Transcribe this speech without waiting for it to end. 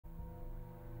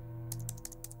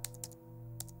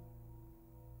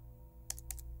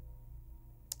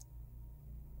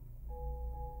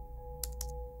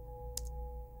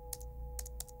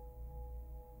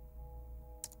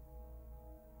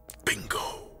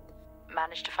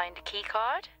managed to find a key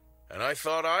card? And I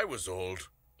thought I was old.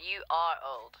 You are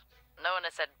old. No one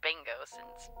has said bingo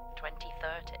since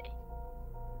 2030.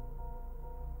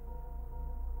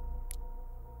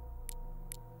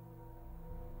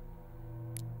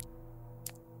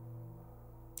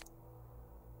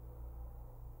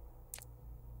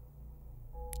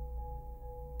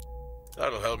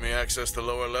 That'll help me access the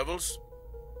lower levels.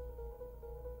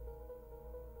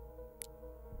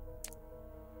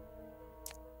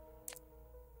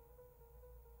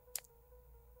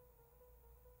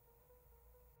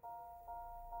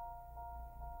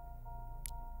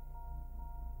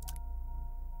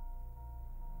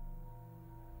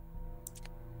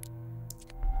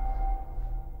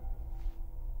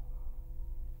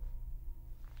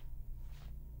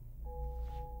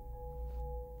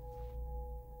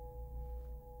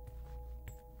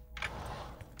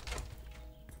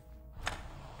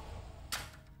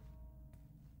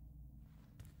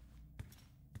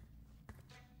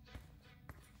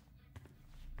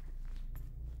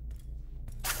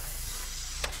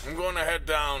 I'm going to head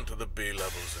down to the B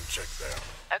levels and check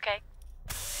there. Okay.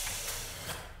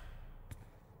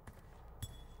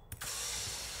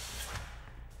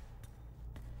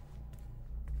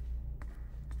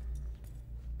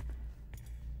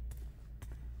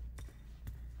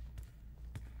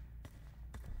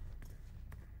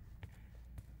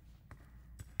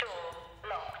 Door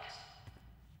locked.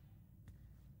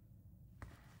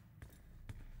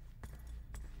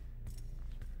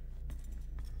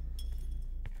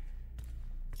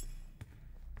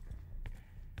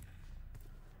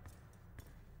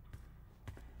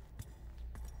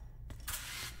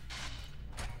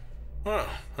 Well,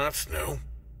 that's new.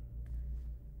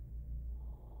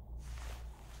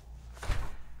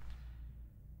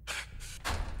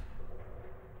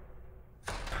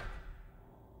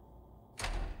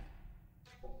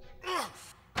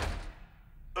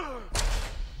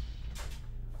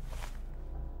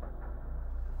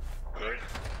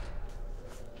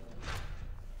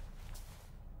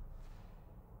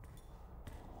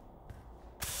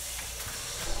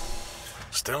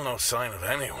 Still no sign of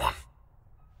anyone.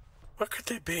 Where could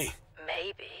they be?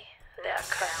 Maybe they're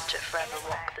cursed to forever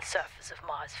walk the surface of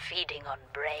Mars, feeding on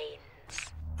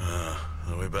brains.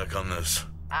 Are we back on this?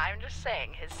 I'm just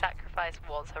saying his sacrifice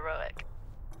was heroic.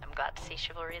 I'm glad to see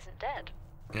chivalry isn't dead.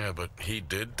 Yeah, but he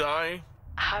did die?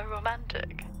 How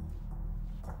romantic.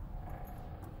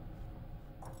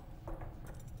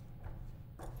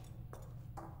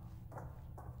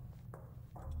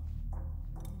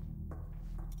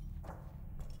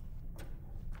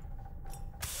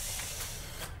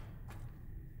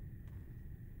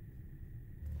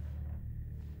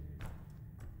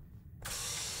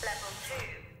 Level 2.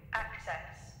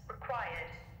 Access required.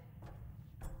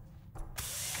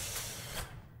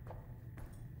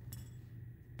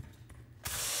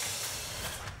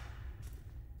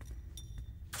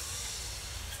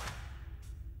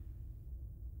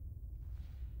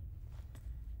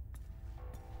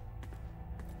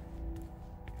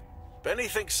 Benny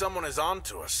thinks someone is on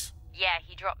to us. Yeah,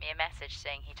 he dropped me a message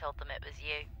saying he told them it was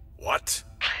you. What?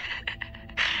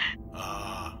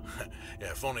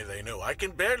 Yeah, if only they knew. I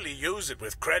can barely use it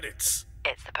with credits.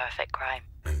 It's the perfect crime.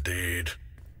 Indeed.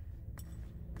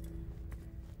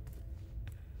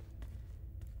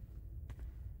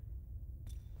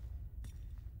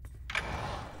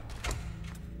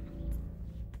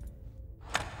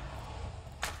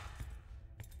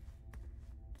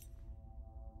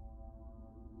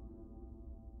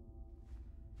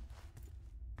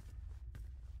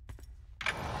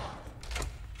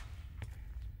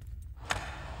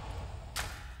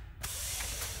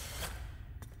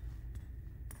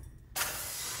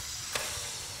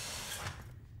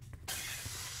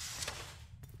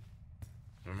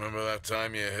 Remember that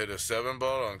time you hit a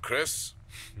 7-ball on Chris?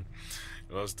 He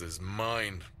lost his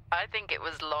mind. I think it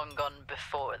was long gone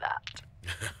before that.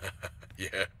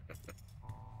 Yeah.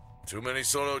 Too many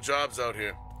solo jobs out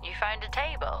here. You found a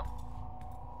table?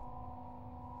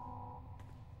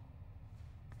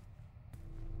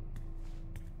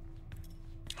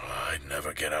 I'd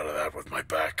never get out of that with my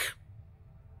back.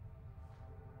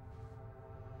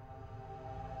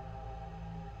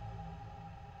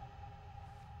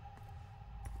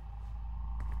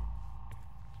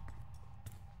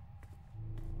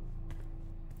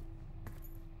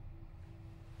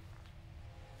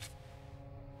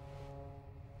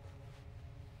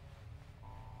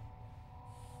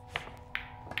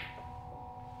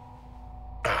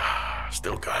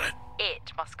 Still got it.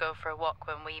 It must go for a walk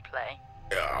when we play.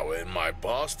 Oh, in my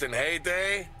Boston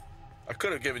heyday, I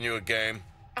could have given you a game.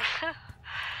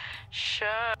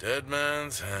 Sure. Dead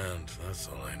man's hand, that's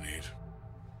all I need.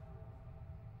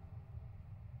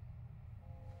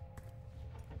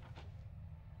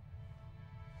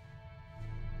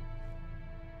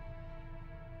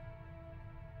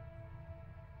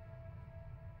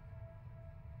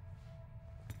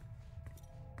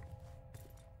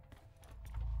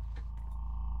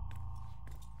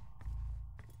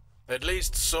 At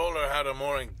least Solar had a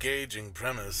more engaging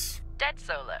premise. Dead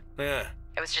Solar. Yeah.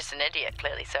 It was just an idiot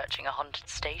clearly searching a haunted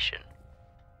station.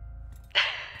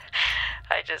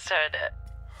 I just heard it.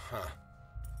 Huh.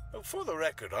 Well, for the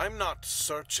record, I'm not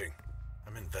searching.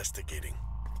 I'm investigating.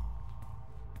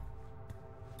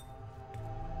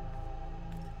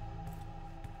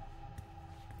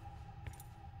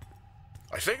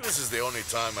 I think this is the only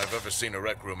time I've ever seen a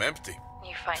rec room empty.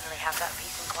 You finally have that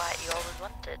peace and quiet you always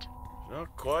wanted.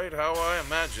 Not quite how I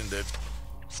imagined it.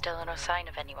 Still no sign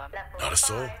of anyone. Not a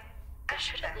soul. There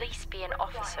should at least be an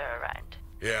officer around.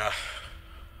 Yeah,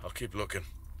 I'll keep looking.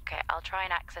 Okay, I'll try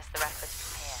and access the records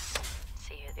from here.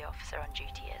 See who the officer on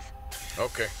duty is.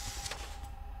 Okay.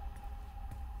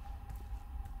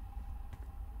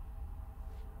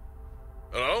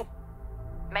 Hello?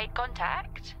 Made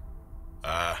contact?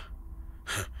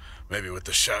 Maybe with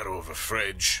the shadow of a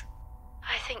fridge.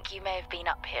 I think you may have been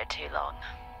up here too long.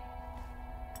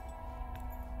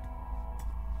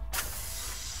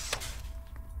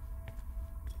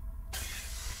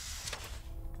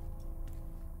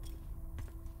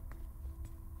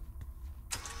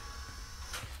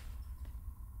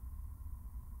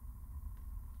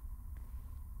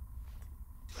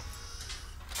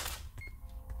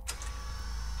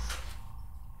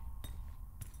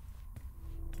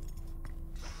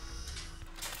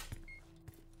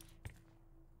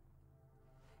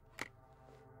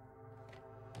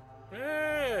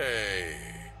 Hey,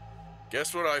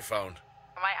 guess what I found?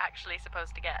 Am I actually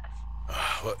supposed to guess?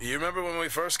 Well, you remember when we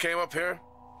first came up here?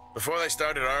 Before they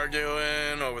started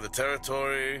arguing over the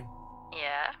territory?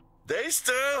 Yeah? They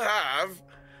still have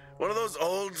one of those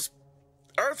old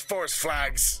Earth Force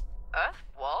flags. Earth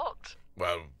what?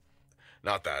 Well,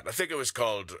 not that. I think it was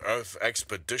called Earth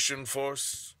Expedition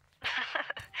Force.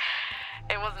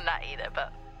 It wasn't that either,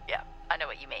 but yeah, I know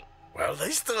what you mean. Well,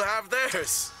 they still have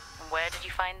theirs. Where did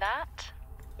you find that?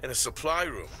 In a supply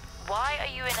room. Why are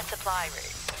you in a supply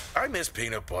room? I miss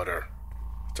peanut butter.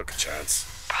 Took a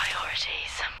chance.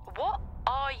 Priorities. What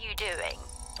are you doing?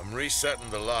 I'm resetting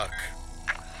the lock.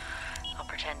 I'll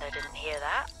pretend I didn't hear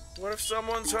that. What if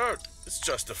someone's hurt? It's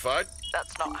justified.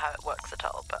 That's not how it works at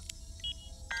all, but...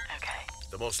 okay.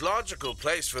 The most logical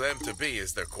place for them to be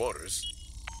is their quarters.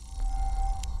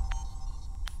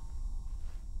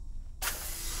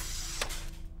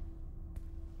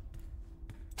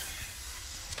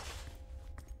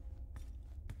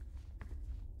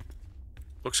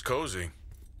 Looks cozy.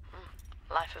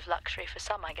 Life of luxury for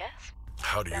some, I guess.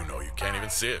 How do you know? You can't even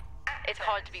see it. It's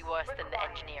hard to be worse than the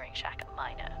engineering shack at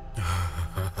Minor.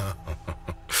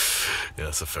 Yeah,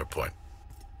 that's a fair point.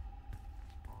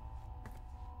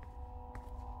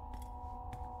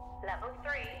 Level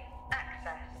 3,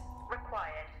 access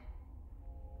required.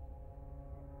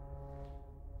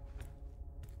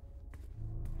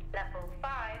 Level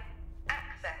 5,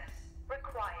 access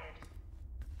required.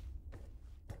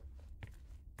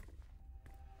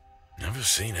 Never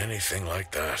seen anything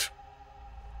like that.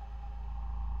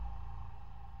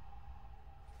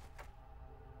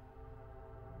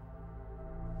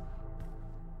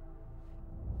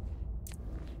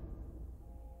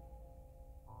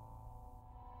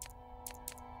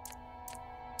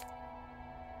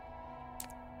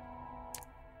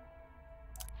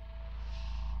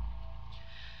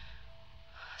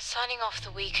 Signing off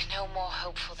the week no more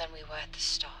hopeful than we were at the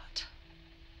start.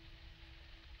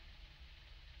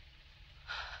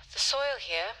 The soil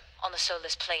here, on the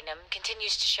Solis Planum,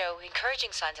 continues to show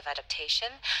encouraging signs of adaptation,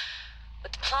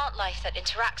 but the plant life that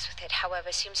interacts with it,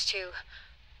 however, seems to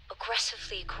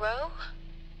aggressively grow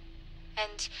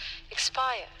and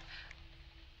expire.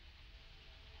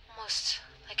 Almost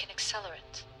like an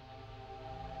accelerant.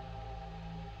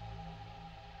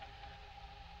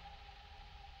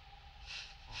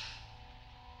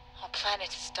 Our planet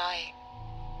is dying.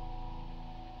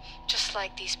 Just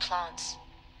like these plants.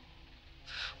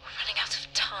 We're running out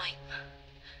of time.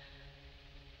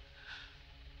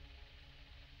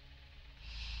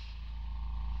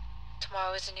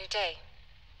 Tomorrow is a new day.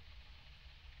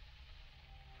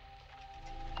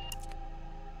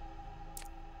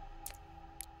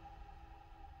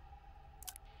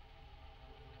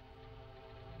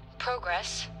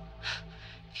 Progress,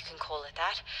 if you can call it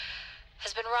that,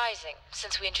 has been rising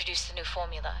since we introduced the new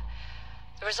formula.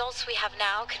 The results we have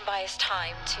now can buy us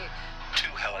time to... 2,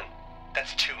 Helen.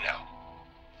 That's 2 now.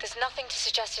 There's nothing to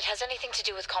suggest it has anything to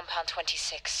do with Compound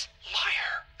 26.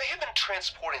 Liar. They have been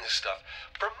transporting this stuff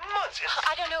for months.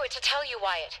 I don't know what to tell you,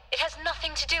 Wyatt. It has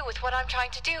nothing to do with what I'm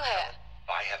trying to do here.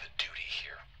 I have a duty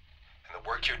here. And the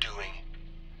work you're doing,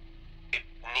 it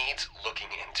needs looking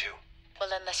into.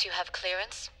 Well, unless you have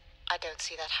clearance, I don't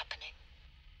see that happening.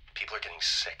 People are getting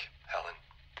sick, Helen.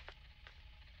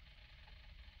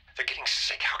 They're getting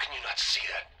sick. How can you not see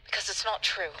that? Because it's not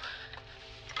true.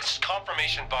 It's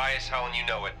confirmation bias, Helen, you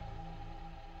know it.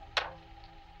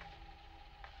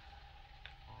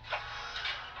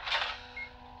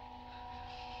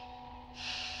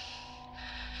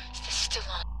 Is this still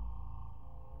on?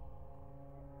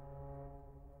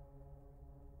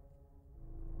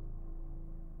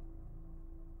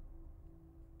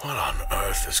 What on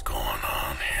earth is going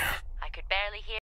on here?